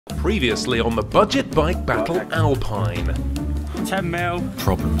Previously on the budget bike battle Alpine. 10 mil.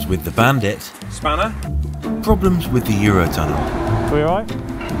 Problems with the Bandit. Spanner. Problems with the Eurotunnel. Are we alright?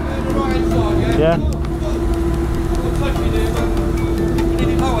 Yeah.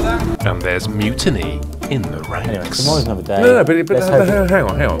 And there's mutiny in the ranks. Anyway, tomorrow's another day. No, but hang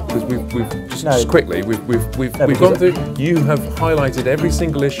on, because we've just quickly we've gone through. You have highlighted every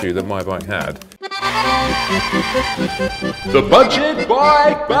single issue that my bike had. The budget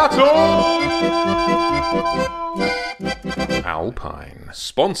bike battle. Alpine,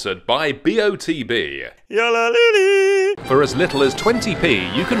 sponsored by BOTB. For as little as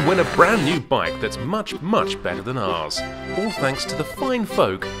 20p, you can win a brand new bike that's much better than ours. All thanks to the fine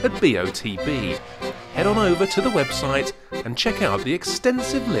folk at BOTB. Head on over to the website and check out the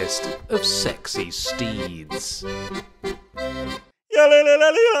extensive list of sexy steeds.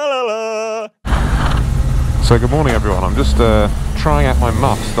 So good morning everyone, I'm just trying out my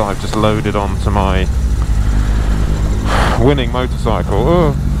muffs that I've just loaded onto my winning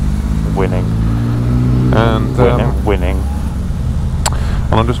motorcycle. Winning. And winning.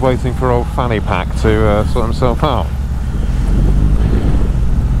 And I'm just waiting for old Fanny Pack to sort himself out.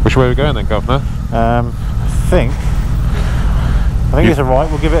 Which way are we going then, Governor? I think it's alright,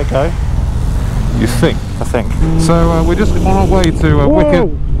 we'll give it a go. You think? I think. So we're just on our way to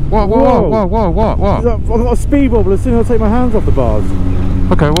Wicked... What? I've got a speed wobble as soon as I take my hands off the bars.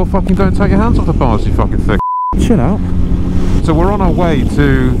 Okay, well fucking don't take your hands off the bars, you fucking thick. Chill out. So we're on our way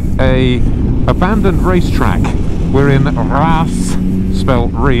to a abandoned racetrack. We're in Ras,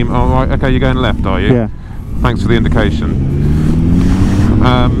 spelled Ream. Oh, right, okay, you're going left, are you? Yeah. Thanks for the indication.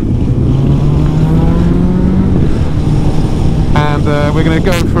 And we're going to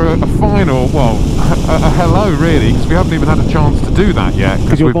go for a final, well, a hello really, because we haven't even had a chance to do that yet.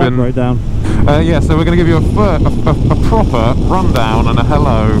 Because we've been right down. Yeah, so we're going to give you a proper rundown and a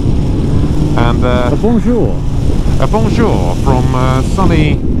hello, and a bonjour. A bonjour from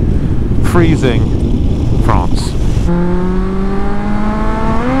sunny, freezing France.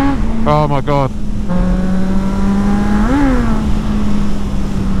 Oh my god.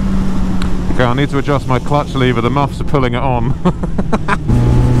 Okay, I need to adjust my clutch lever, the muffs are pulling it on.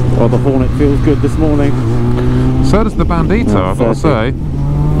 Well, the Hornet feels good this morning. So does the Bandito, I've got to say.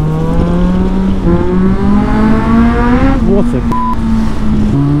 What a...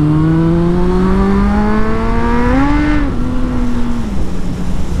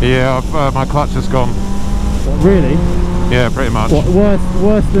 Yeah, my clutch has gone. What, really? Yeah, pretty much. What,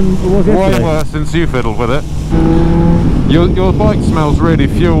 worse than it was yesterday? Way worse since you fiddled with it. Your bike smells really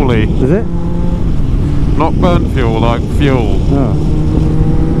fuely. Is it? Not burnt fuel, like fuel. Oh.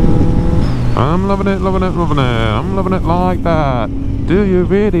 I'm loving it. I'm loving it like that. Do you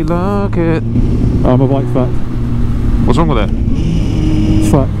really like it? Oh, my bike's fucked. What's wrong with it? It's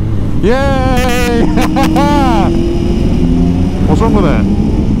fucked. Yay! What's wrong with it?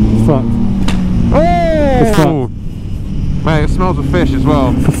 It's fucked. Oh! It's fucked. Mate, it smells of fish as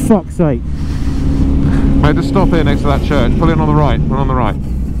well. For fuck's sake. Mate, just stop here next to that church. Pull in on the right. We're on the right.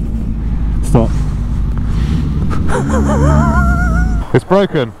 Stop. It's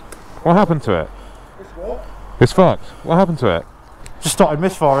broken. What happened to it? It's what? It's fucked. What happened to it? Just started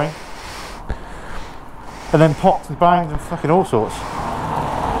misfiring. And then popped and banged and fucking all sorts.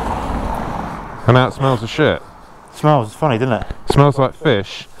 And now it smells of shit. It smells funny, doesn't it? It smells like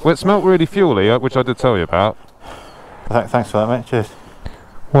fish. Well, it smelled really fuely, which I did tell you about. Thanks for that, mate. Cheers.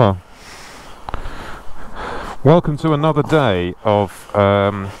 Well, welcome to another day of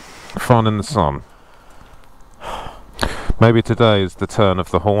fun in the sun. Maybe today is the turn of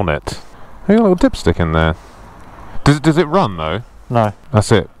the Hornet. Hey, a little dipstick in there. Does it run though? No.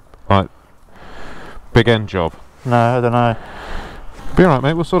 That's it. Like big end job. No, I don't know. Be alright,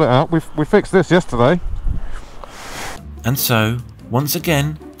 mate. We'll sort it out. We fixed this yesterday. And so, once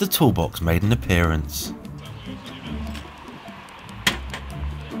again, the toolbox made an appearance.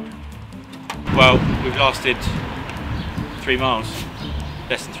 Well, we've lasted 3 miles.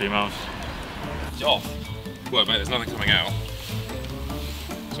 Less than 3 miles. It's off. Well, mate, there's nothing coming out.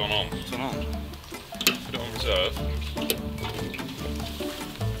 It's on. It's on. Put it on reserve.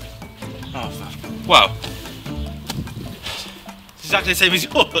 Oh, fuck. Well, it's exactly the same as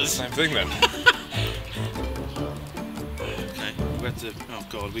yours. Same thing then. Okay, we have to. Oh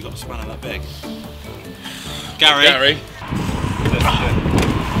god, we got a spanner that big. Gary.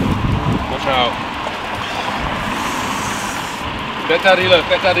 Watch out. Let Daddy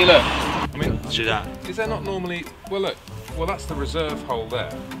look. I mean, Let's do that. Is there not normally... Well, look. Well, that's the reserve hole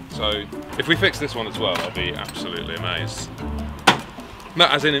there. So, if we fix this one as well, I'll be absolutely amazed. No,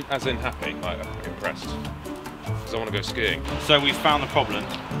 as in happy. Like, I'm impressed. because I want to go skiing. So we found the problem.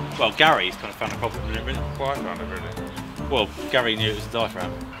 Well, Gary's kind of found the problem, didn't it, really? Well, I found it really. Well, Gary knew it was a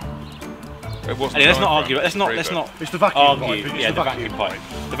diaphragm. It wasn't. Anyway, let's not argue. Let's not. It's the vacuum pipe. Argue. It's Yeah, the vacuum pipe.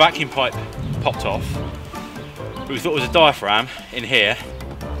 The vacuum pipe popped off. But we thought it was a diaphragm in here.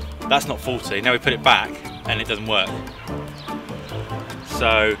 That's not faulty. Now we put it back, and it doesn't work.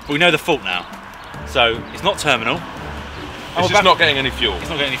 So we know the fault now. So it's not terminal. It's just not getting any fuel. It's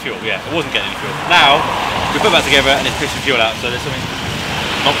not getting any fuel. Yeah, it wasn't getting any fuel. Now we put that together, and it's pushing fuel out. So there's something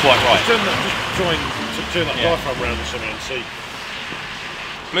not quite right. Just try and turn that diaphragm around or something and see.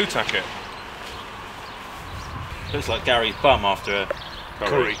 Blue tack it. Looks like Gary's bum after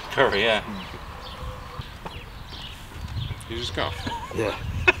a curry, yeah. You just go. Yeah.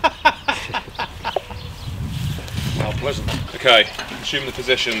 How pleasant. Okay, assume the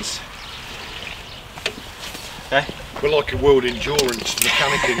positions. Okay. We're like a world endurance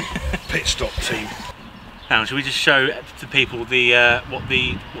mechanicking pit stop team. Now, should we just show to people the what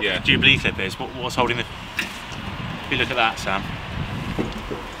the Jubilee clip is? What's holding the? If you look at that, Sam.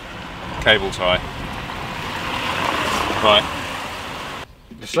 Cable tie. Right.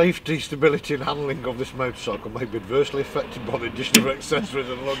 The safety, stability and handling of this motorcycle may be adversely affected by the addition of accessories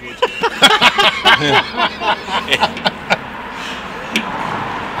and luggage.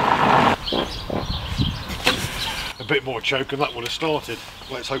 A bit more choke and that would have started.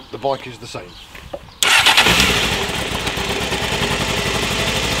 Let's hope the bike is the same.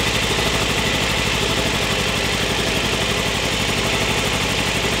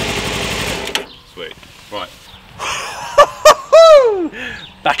 Sweet. Right.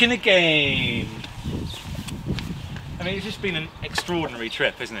 Back in the game. I mean, it's just been an extraordinary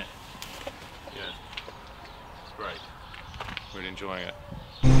trip, isn't it? Yeah. It's great. Really enjoying it.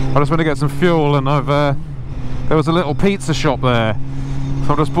 I just went to get some fuel, and there was a little pizza shop there,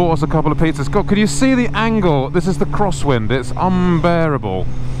 so I just bought us a couple of pizzas. God, could you see the angle? This is the crosswind. It's unbearable.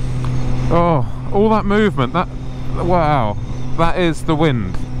 Oh, all that movement. Wow, that is the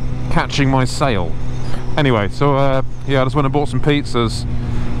wind catching my sail. Anyway, so yeah, I just went and bought some pizzas.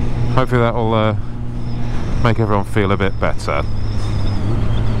 Hopefully that'll make everyone feel a bit better.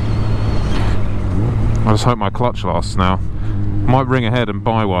 I just hope my clutch lasts now. Might ring ahead and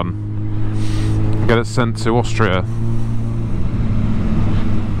buy one. Get it sent to Austria.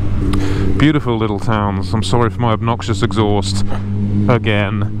 Beautiful little towns. I'm sorry for my obnoxious exhaust.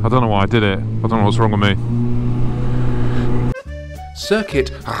 Again. I don't know why I did it. I don't know what's wrong with me.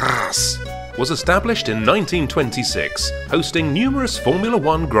 Circuit Ras was established in 1926, hosting numerous Formula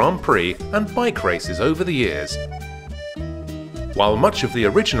One Grand Prix and bike races over the years. While much of the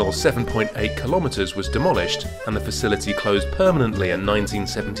original 7.8 kilometres was demolished and the facility closed permanently in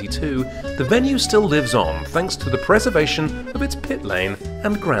 1972, the venue still lives on thanks to the preservation of its pit lane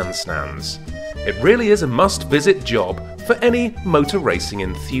and grandstands. It really is a must-visit job for any motor racing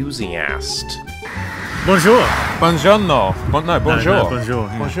enthusiast. Bonjour. Buongiorno. No, bonjour. No, bonjour.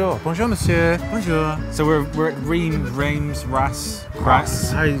 Yeah. Bonjour. Bonjour, monsieur. Bonjour. So we're at Reims, Ras.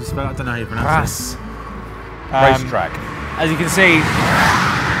 How do you spell? I don't know how you pronounce it. Racetrack. As you can see,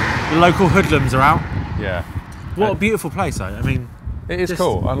 the local hoodlums are out. Yeah. What a beautiful place, though. I mean, It is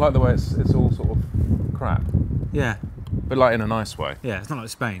cool. I like the way it's all sort of crap, yeah, but like in a nice way. yeah. It's not like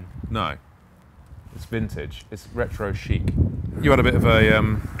Spain. No, it's vintage. It's retro chic. You had a bit of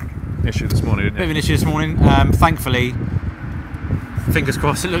a issue this morning, didn't Bit of you? an issue this morning. Thankfully, fingers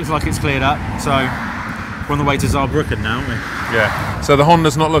crossed, it looks like it's cleared up. So we're on the way to Saarbrücken now, aren't we? Yeah. So the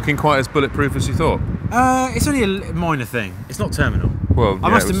Honda's not looking quite as bulletproof as you thought. It's only a minor thing. It's not terminal. Well, I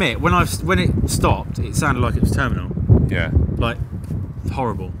must admit, when it stopped, it sounded like it was terminal. Yeah. Like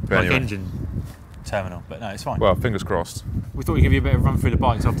horrible, But like anyway. engine terminal. But no, it's fine. Well, fingers crossed. We thought we'd give you a bit of a run through the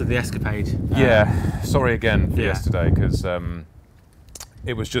bikes after the escapade. Yeah. Sorry again for yeah. yesterday, because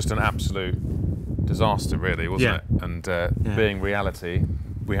it was just an absolute disaster, really, wasn't it? And being reality,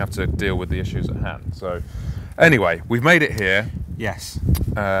 we have to deal with the issues at hand. So, anyway, we've made it here. Yes.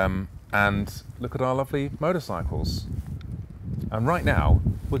 And look at our lovely motorcycles. And right now,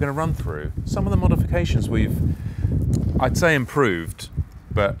 we're going to run through some of the modifications we've, I'd say, improved,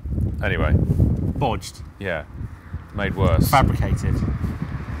 but anyway, Bodged. yeah, made worse, Fabricated.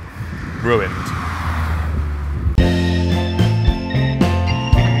 ruined.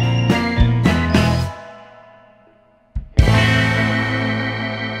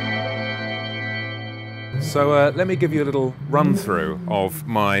 So let me give you a little run through of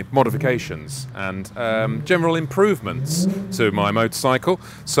my modifications and general improvements to my motorcycle.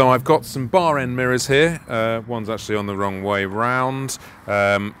 So I've got some bar end mirrors here. One's actually on the wrong way round.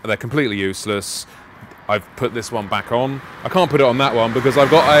 They're completely useless. I've put this one back on. I can't put it on that one because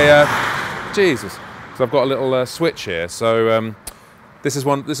I've got a Jesus. So I've got a little switch here. So this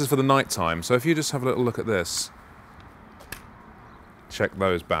is for the night time. So if you just have a little look at this, check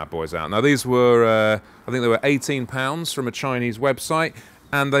those bad boys out. Now these were, I think they were £18 from a Chinese website,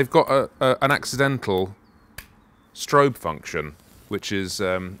 and they've got an accidental strobe function, which is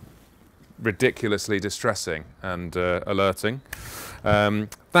ridiculously distressing and alerting.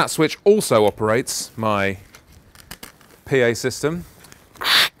 That switch also operates my PA system.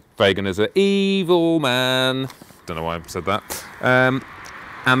 Vagan is an evil man. Don't know why I said that.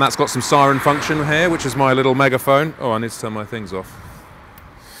 And that's got some siren function here, which is my little megaphone. Oh, I need to turn my things off.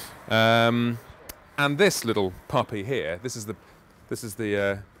 And this little puppy here, this is the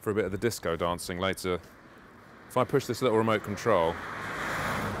for a bit of the disco dancing later. If I push this little remote control,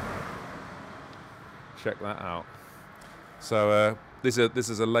 check that out. So this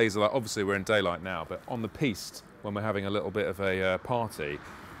is a laser light. Obviously we're in daylight now, but on the piste, when we're having a little bit of a party,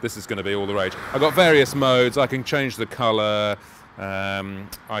 this is going to be all the rage. I've got various modes. I can change the colour,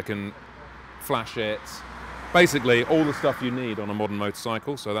 I can flash it. Basically all the stuff you need on a modern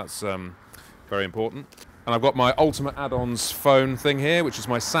motorcycle, so that's very important. And I've got my Ultimate Add-ons phone thing here, which is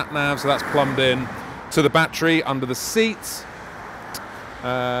my sat-nav, so that's plumbed in to the battery under the seat.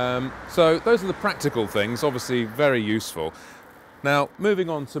 So those are the practical things, obviously very useful. Now, moving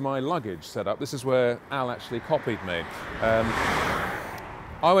on to my luggage setup, this is where Al actually copied me.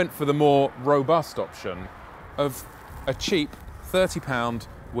 I went for the more robust option of a cheap £30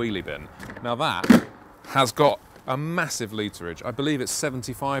 wheelie bin. Now that has got a massive litrage. I believe it's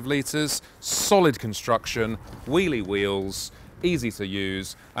 75 litres, solid construction, wheelie wheels, easy to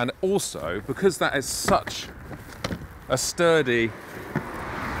use, and also, because that is such a sturdy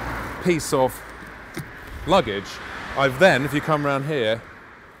piece of luggage, I've then, if you come around here,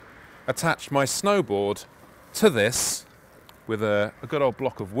 attached my snowboard to this with a good old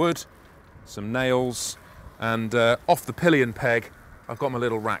block of wood, some nails, and off the pillion peg, I've got my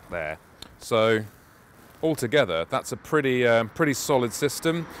little rack there. So altogether, that's a pretty solid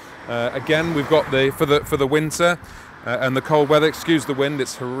system. Again, we've got for the winter and the cold weather. Excuse the wind;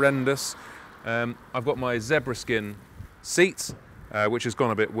 it's horrendous. I've got my zebra skin seat, which has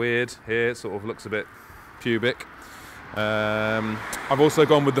gone a bit weird here. It sort of looks a bit pubic. I've also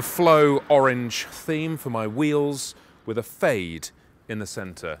gone with the flow orange theme for my wheels, with a fade in the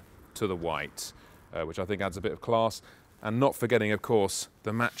centre to the white, which I think adds a bit of class. And not forgetting, of course,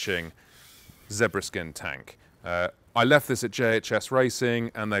 the matching zebra skin tank. I left this at JHS Racing,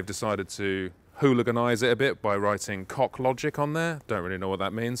 and they've decided to hooliganise it a bit by writing cock logic on there. Don't really know what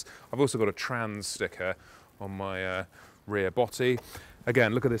that means. I've also got a trans sticker on my rear body.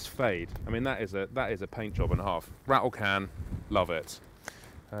 Again, look at this fade. I mean, that is a paint job and a half. Rattle can, love it.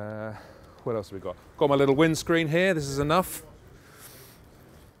 What else have we got? Got my little windscreen here. This is enough.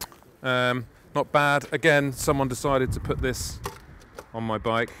 Not bad. Again, someone decided to put this on my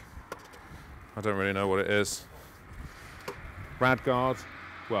bike. I don't really know what it is. Rad guard,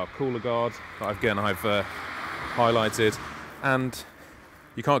 well, cooler guard, that again I've highlighted, and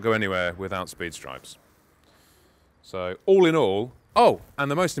you can't go anywhere without speed stripes. So all in all, oh, and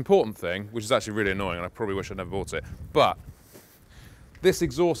the most important thing, which is actually really annoying, and I probably wish I'd never bought it, but this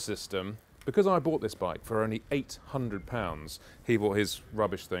exhaust system, because I bought this bike for only £800, he bought his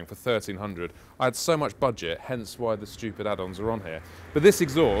rubbish thing for £1,300. I had so much budget, hence why the stupid add-ons are on here. But this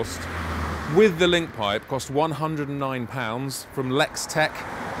exhaust, with the link pipe, cost £109 from Lex Tech,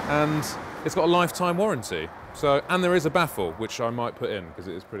 and it's got a lifetime warranty. So, and there is a baffle, which I might put in because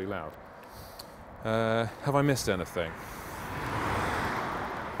it is pretty loud. Have I missed anything?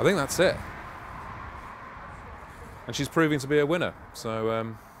 I think that's it. And she's proving to be a winner,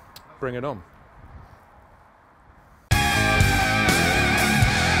 so bring it on.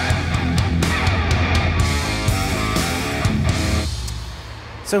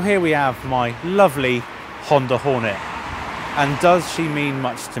 So here we have my lovely Honda Hornet, and does she mean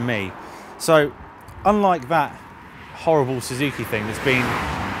much to me? So unlike that horrible Suzuki thing that's been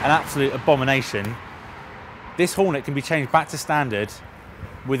an absolute abomination, this Hornet can be changed back to standard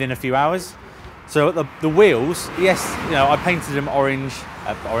within a few hours. So the wheels, yes, you know, I painted them orange,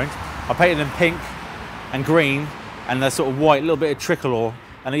 I painted them pink and green, and they're sort of white, a little bit of tricolor,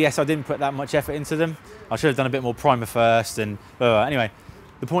 and yes, I didn't put that much effort into them. I should have done a bit more primer first, and anyway.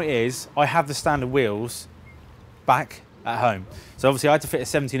 The point is, I have the standard wheels back at home. So obviously I had to fit a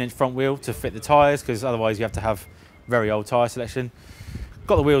 17-inch front wheel to fit the tyres, because otherwise you have to have very old tyre selection.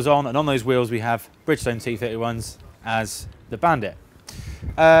 Got the wheels on, and on those wheels we have Bridgestone T31s as the Bandit.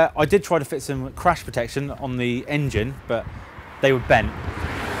 I did try to fit some crash protection on the engine, but they were bent.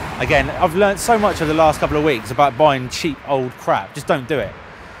 Again, I've learned so much over the last couple of weeks about buying cheap old crap. Just don't do it.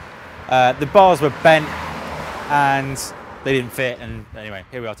 The bars were bent and they didn't fit, and anyway,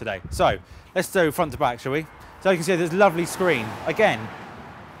 here we are today. So let's do front to back, shall we? So you can see this lovely screen. Again,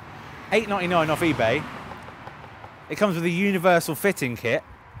 $8.99 off eBay. It comes with a universal fitting kit,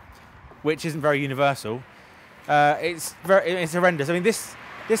 which isn't very universal. It's horrendous. I mean, this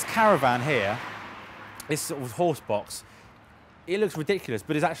caravan here, this sort of horse box, it looks ridiculous,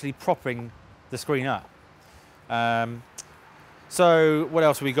 but it's actually propping the screen up. So what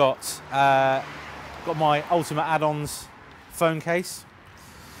else have we got? Got my Ultimate Add-ons phone case.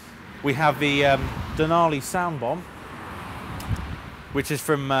 We have the Denali Sound Bomb, which is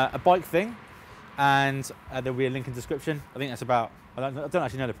from a bike thing, and there'll be a link in the description. I think that's about, I don't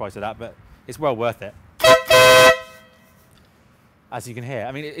actually know the price of that, but it's well worth it. As you can hear,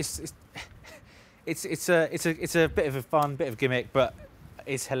 I mean, it's a bit of a fun, bit of a gimmick, but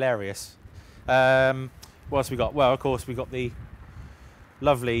it's hilarious. What else we got? Well, of course, we got the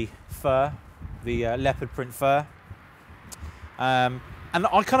lovely fur, the leopard print fur, and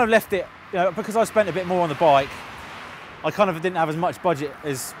I kind of left it, you know, because I spent a bit more on the bike. I kind of didn't have as much budget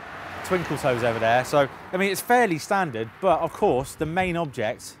as Twinkle Toes over there, so I mean, it's fairly standard. But of course, the main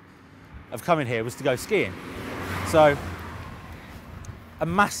object of coming here was to go skiing. So a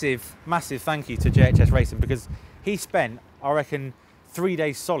massive, massive thank you to JHS Racing, because he spent, I reckon, 3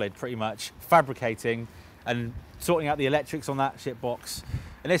 days solid pretty much fabricating and sorting out the electrics on that shit box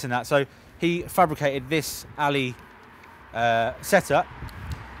and this and that. So he fabricated this alley setup,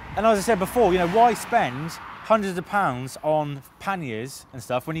 and as I said before, you know, why spend hundreds of pounds on panniers and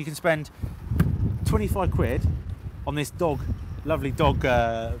stuff when you can spend 25 quid on this lovely dog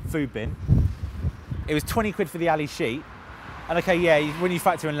food bin. It was 20 quid for the alley sheet. And okay, yeah, when you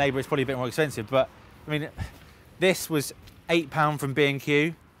factor in labour, it's probably a bit more expensive, but I mean, this was £8 from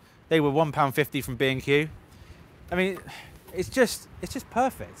B&Q. They were £1.50 from B&Q. I mean, it's just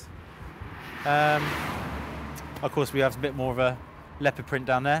perfect. Of course, we have a bit more of a leopard print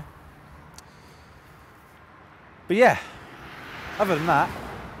down there. But yeah, other than that,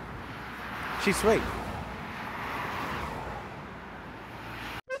 she's sweet.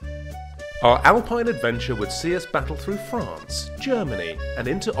 Our Alpine adventure would see us battle through France, Germany and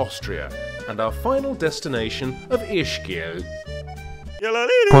into Austria, and our final destination of Ischgl.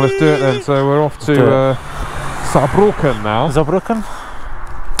 Well, let's do it then. So we're off to Saarbrücken now. Saarbrücken?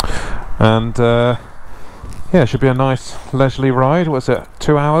 And yeah, it should be a nice leisurely ride. What's it,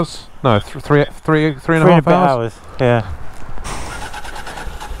 2 hours? No, three and a half hours? Yeah.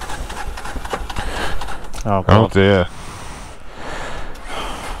 Oh, God. Oh dear.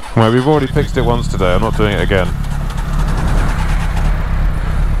 Well, we've already fixed it once today, I'm not doing it again.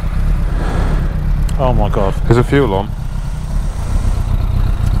 Oh my God. Is the fuel on?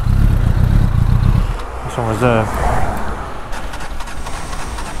 It's on reserve.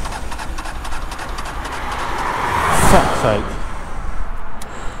 Fuck's sake.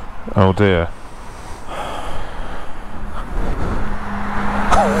 Oh dear.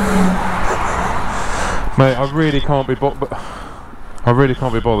 Mate, I really can't be bothered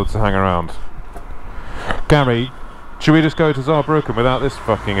to hang around. Gary, should we just go to Saarbrücken without this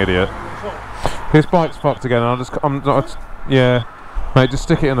fucking idiot? His bike's fucked again, and yeah. Mate, just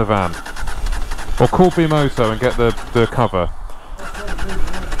stick it in the van. Or call B-Moto and get the cover.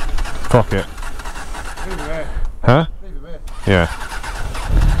 Fuck it. Huh? Yeah.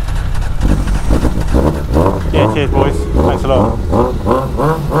 Yeah, cheers boys. Thanks a lot.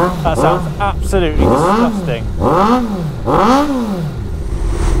 That sounds absolutely disgusting.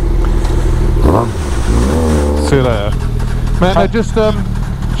 See you later. Man, no, just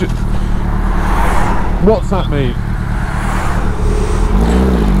WhatsApp me.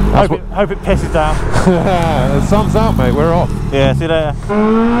 Hope it pisses down. The sun's out, mate, we're off. Yeah, see you later.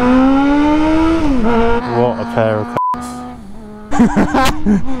 What a pair of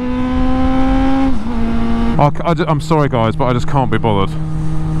I'm sorry guys, but I just can't be bothered.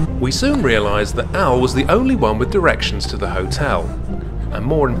 We soon realised that Al was the only one with directions to the hotel, and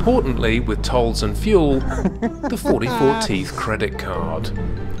more importantly, with tolls and fuel, the 44 teeth credit card.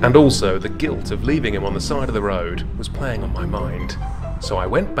 And also the guilt of leaving him on the side of the road was playing on my mind. So I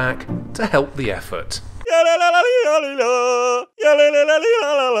went back to help the effort. Right,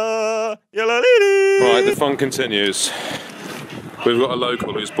 the fun continues. We've got a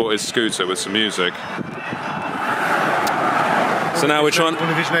local who's bought his scooter with some music. So now we're trying. One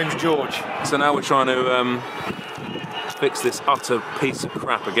of his name's George. So now we're trying to fix this utter piece of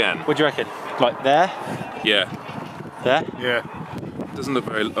crap again. What do you reckon? Like there? Yeah. There? Yeah. Doesn't look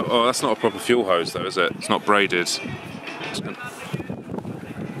very. Oh, that's not a proper fuel hose, though, is it? It's not braided. Well,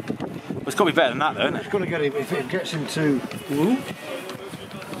 it's got to be better than that, though, isn't it? It's got to get him if it gets him to.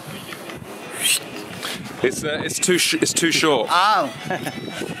 It's too short. Oh.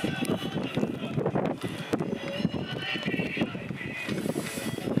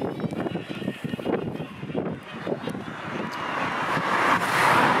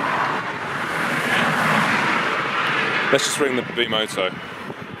 Let's just ring the B-Moto.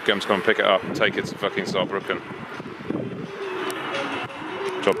 Get them to come and pick it up and take it to fucking Saarbrücken.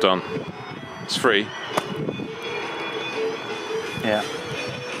 Job done. It's free. Yeah.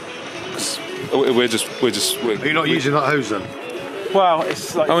 We're Are you not using that hose then? Well,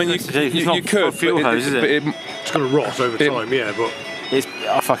 it's like. I mean, it's not you could. fuel hose, is it? It's going to rot over time, yeah, but... It's,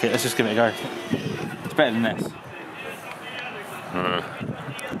 oh, fuck it, let's just give it a go. It's better than this.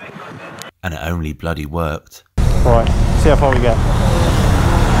 And it only bloody worked. Right, see how far we get.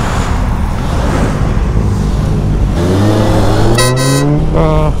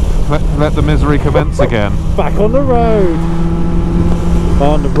 Let the misery commence again. Back on the road.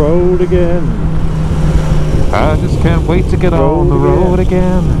 On the road again. I just can't wait to get on the road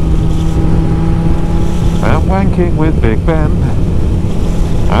again. I'm wanking with Big Ben.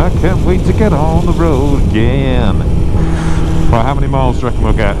 I can't wait to get on the road again. Right, how many miles do you reckon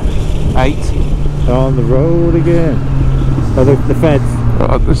we'll get? 8? On the road again. Oh, the feds.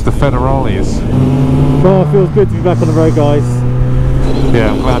 It's the federales. Oh, it feels good to be back on the road, guys.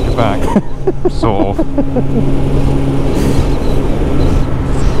 Yeah, I'm glad you're back. Sort of.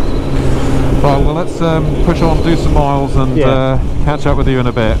 Right, well let's push on, do some miles and catch up with you in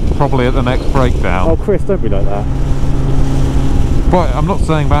a bit. Probably at the next breakdown. Oh, Chris, don't be like that. Right, I'm not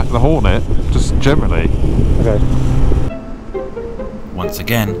saying back the Hornet, just generally. Okay. Once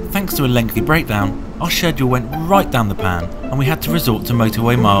again, thanks to a lengthy breakdown, our schedule went right down the pan and we had to resort to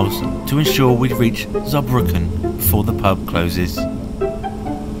motorway miles to ensure we'd reach Saarbrücken before the pub closes.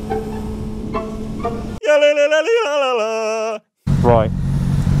 Right,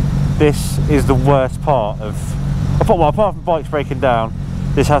 this is the worst part of, well, apart from bikes breaking down,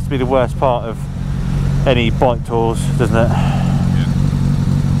 this has to be the worst part of any bike tours, doesn't it?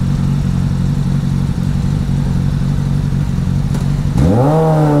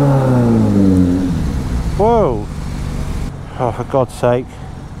 Whoa! Oh, for God's sake.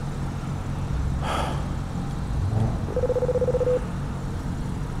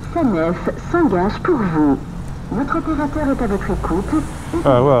 Sanef s'engage pour vous. Notre opérateur est à votre écoute.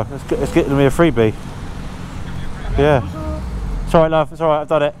 Oh well, let's get me a freebie. Yeah. It's alright, love, it's alright, I've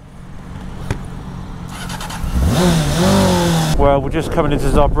done it. Well, we're just coming into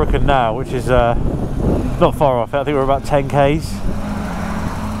Saarbrücken now, which is not far off it. I think we're about 10 k's.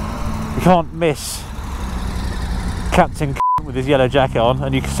 You can't miss Captain with his yellow jacket on,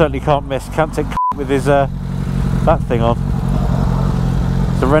 and you certainly can't miss Captain with his that thing on.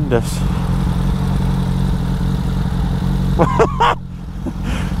 It's horrendous.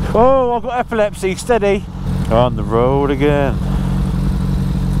 Oh, I've got epilepsy, steady. On the road again.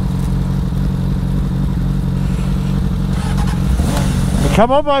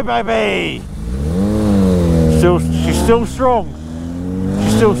 Come on, my baby! She's still strong.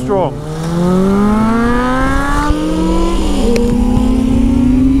 She's still strong.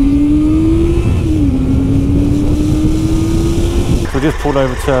 We just pulled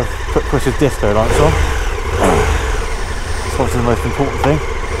over to put Chris's disco lights on. It's obviously the most important thing.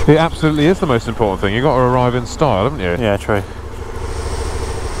 It absolutely is the most important thing. You've got to arrive in style, haven't you? Yeah, true.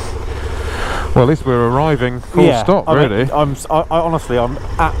 Well, at least we're arriving full stop, really. I honestly, I'm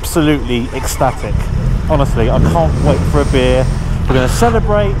absolutely ecstatic. Honestly, I can't wait for a beer. We're going to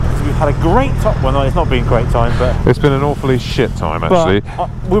celebrate because we've had a great time. Well, no, it's not been a great time, but it's been an awfully shit time, actually. But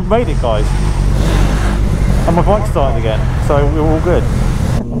we've made it, guys. And my bike started again, so we're all good.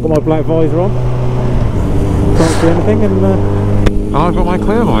 I've got my black visor on. Can't see anything, and I've got my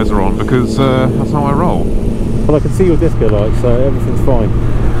clear visor on because that's how I roll. Well, I can see your disco light, so everything's fine.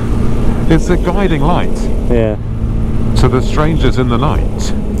 It's a guiding light. Yeah. To the strangers in the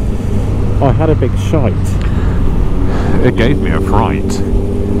night. I had a big shite. It gave me a fright.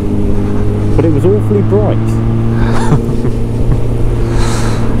 But it was awfully bright.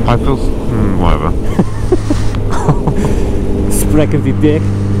 I feel... whatever. Sprechen Sie dick.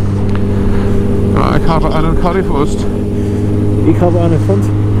 Ik ga aan een currywurst. You can't run in front.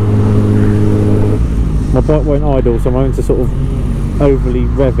 My bike won't idle, so I'm having to sort of overly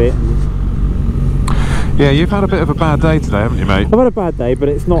rev it. Yeah, you've had a bit of a bad day today, haven't you, mate? I've had a bad day, but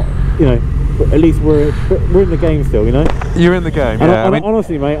it's not, you know, at least we're in the game still, you know? You're in the game, and yeah. I mean,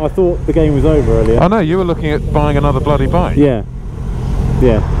 honestly, mate, I thought the game was over earlier. I know, you were looking at buying another bloody bike. Yeah.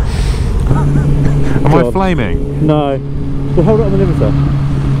 Yeah. Am I flaming? No. Well, hold it on the limiter.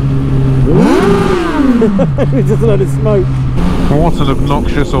 It's just a load of smoke. What an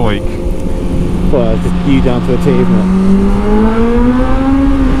obnoxious oik. Well, it's just you down to a T, isn't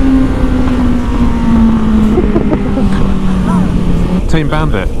it? Team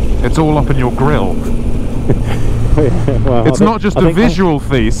Bandit, it's all up in your grill. Well, it's not just a visual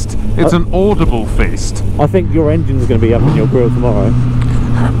feast, it's an audible feast. I think your engine's going to be up in your grill tomorrow.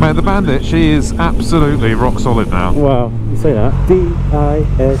 Mate, the Bandit, she is absolutely rock solid now. Well, you say that.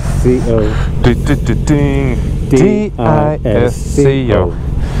 D-I-S-C-O. D-I-S-C-O.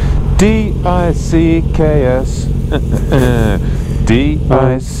 D-I-C-K-S.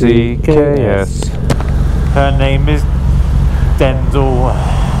 D-I-C-K-S. Her name is Denzel.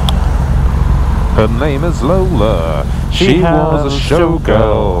 Her name is Lola. She was a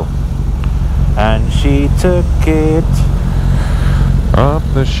showgirl. And she took it up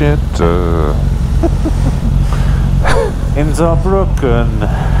the shitter. In Saarbrücken.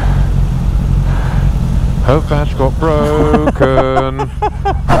 Her badge got broken.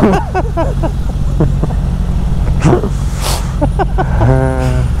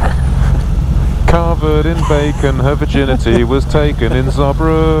 Covered in bacon, her virginity was taken in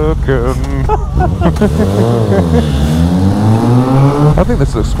Saarbrücken. I think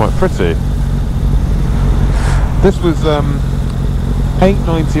this looks quite pretty. This was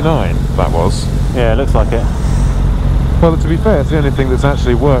 $8.99, that was. Yeah, it looks like it. Well, to be fair, it's the only thing that's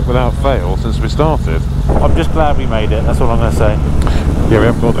actually worked without fail since we started. I'm just glad we made it, that's all I'm going to say. Yeah, we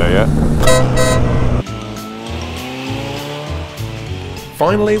haven't got there yet.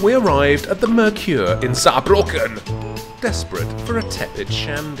 Finally, we arrived at the Mercure in Saarbrücken, desperate for a tepid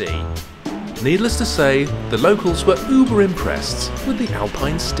shandy. Needless to say, the locals were uber impressed with the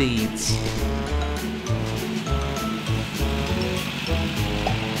Alpine steeds.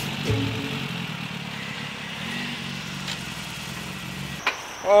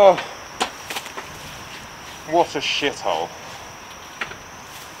 Oh, what a shithole.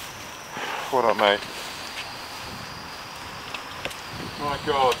 What up, mate? My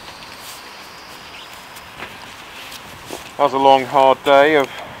God. That was a long, hard day of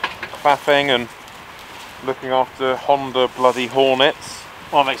faffing and looking after Honda bloody Hornets.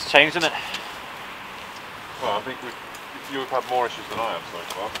 Well, it makes a change, doesn't it? Well, I think you've had more issues than I have so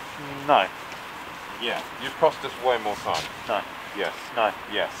far. No. Yeah, you've cost us way more time. No. Yes. No.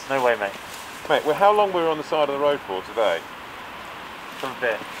 Yes. No way, mate. Mate, well, how long were we on the side of the road for today? From a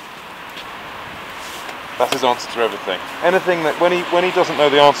bit. That's his answer to everything. Anything that, when he doesn't know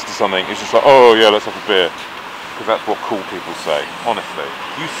the answer to something, he's just like, oh yeah, let's have a beer. Because that's what cool people say. Honestly.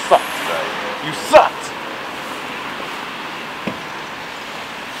 You sucked today. You sucked!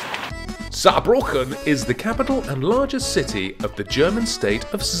 Saarbrücken is the capital and largest city of the German state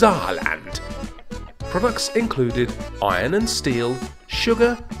of Saarland. Products included iron and steel,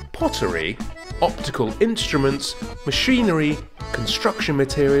 sugar, pottery, optical instruments, machinery, construction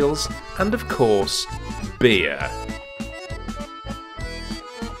materials, and of course, beer.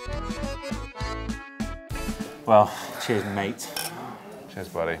 Well, cheers, mate. Cheers,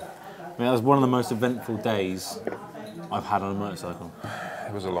 buddy. I mean, that was one of the most eventful days I've had on a motorcycle.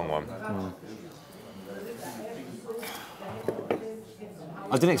 It was a long one.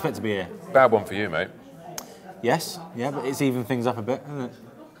 I didn't expect to be here. Bad one for you, mate. Yes, yeah, but it's evened things up a bit, isn't it?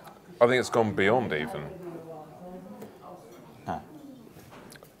 I think it's gone beyond even. No.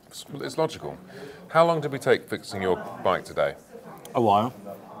 It's logical. How long did we take fixing your bike today? A while.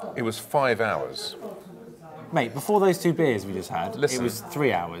 It was 5 hours. Mate, before those 2 beers we just had, Listen. it was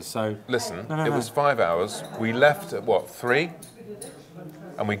 3 hours, so... Listen, No. it was 5 hours. We left at what, 3?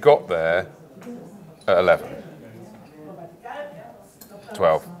 And we got there at 11.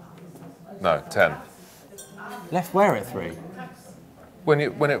 12. No, 10. Left where at 3? When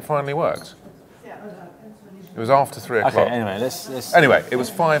it finally worked. It was after 3 o'clock. Okay, anyway, let's... Anyway, it was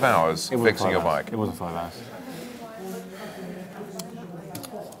 5 hours It wasn't fixing 5 your hours. bike. It wasn't 5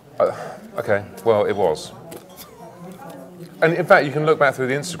 hours. Okay, well, it was. And in fact, you can look back through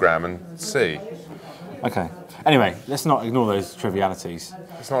the Instagram and see. Okay. Anyway, let's not ignore those trivialities.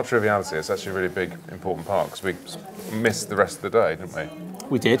 It's not a triviality, it's actually a really big, important part, because we missed the rest of the day, didn't we?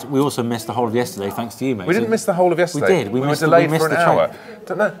 We did. We also missed the whole of yesterday, thanks to you, mate. We didn't miss the whole of yesterday. We did. We were delayed for an hour.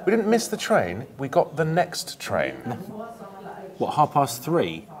 No, we didn't miss the train, we got the next train. What,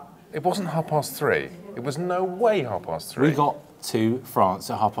 3:30? It wasn't 3:30. It was no way 3:30. We got to France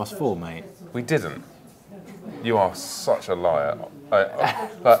at 4:30, mate. We didn't. You are such a liar.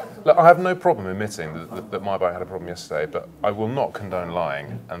 Look, I have no problem admitting that my bike had a problem yesterday, but I will not condone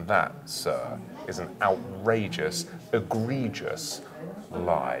lying, and that, sir, is an outrageous, egregious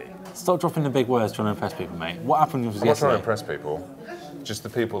lie. Stop dropping the big words trying to impress people, mate. What happened was I'm not trying to yesterday? impress people, just the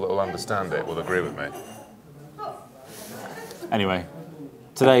people that will understand it will agree with me. Anyway,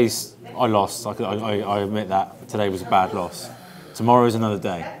 today's I lost. I admit that today was a bad loss. Tomorrow is another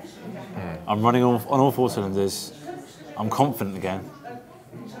day. I'm running on all 4 cylinders. I'm confident again.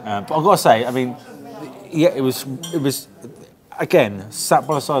 But I've got to say, I mean, yeah, it was again sat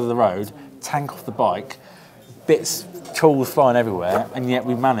by the side of the road, tank off the bike, bits, tools flying everywhere, and yet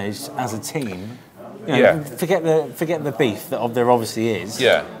we managed as a team. You know, forget the beef that there obviously is.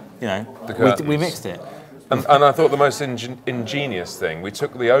 Yeah. You know, we mixed it. And I thought the most ingenious thing, we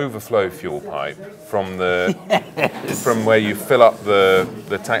took the overflow fuel pipe from from where you fill up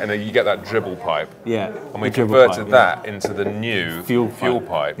the tank, and then you get that dribble pipe. Yeah. And we converted that into the new fuel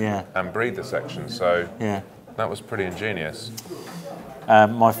pipe. Yeah. And breather section. So yeah, that was pretty ingenious.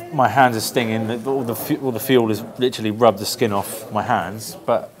 My hands are stinging. All the fuel has literally rubbed the skin off my hands,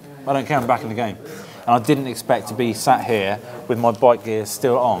 but I don't care. I'm back in the game, and I didn't expect to be sat here with my bike gear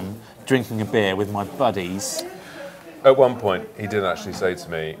still on, drinking a beer with my buddies. At one point, he did actually say to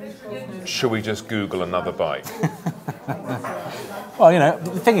me, "Should we just Google another bike?" Well, you know,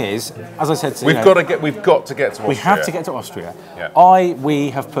 the thing is, as I said, we've got to get to Austria. We have to get to Austria. Yeah. We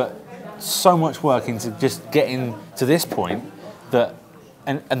have put so much work into just getting to this point that,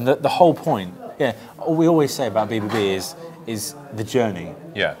 and the whole point. Yeah, all we always say about BBB is the journey.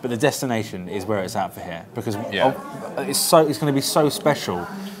 Yeah. But the destination is where it's at for here, because it's going to be so special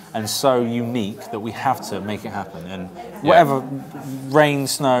and so unique that we have to make it happen. And whatever, rain,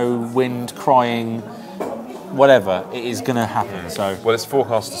 snow, wind, crying, whatever, it is going to happen. So. Well, it's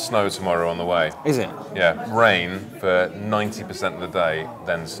forecast to snow tomorrow on the way. Is it? Yeah, rain for 90% of the day,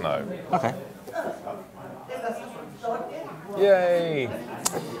 then snow. Okay. Yay!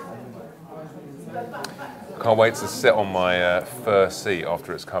 Can't wait to sit on my first seat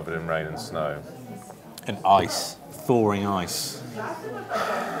after it's covered in rain and snow. And ice. Thawing ice.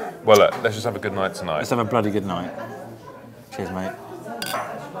 Well, look, let's just have a good night tonight. Let's have a bloody good night. Cheers, mate.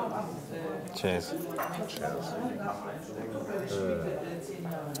 Cheers. Cheers.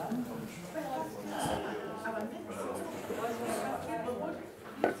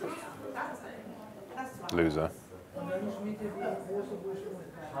 Loser.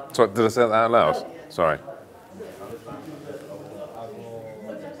 Sorry, did I say that out loud? Sorry.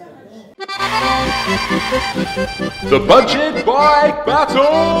 The Budget Bike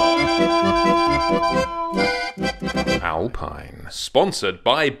Battle! Alpine, sponsored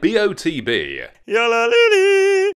by BOTB.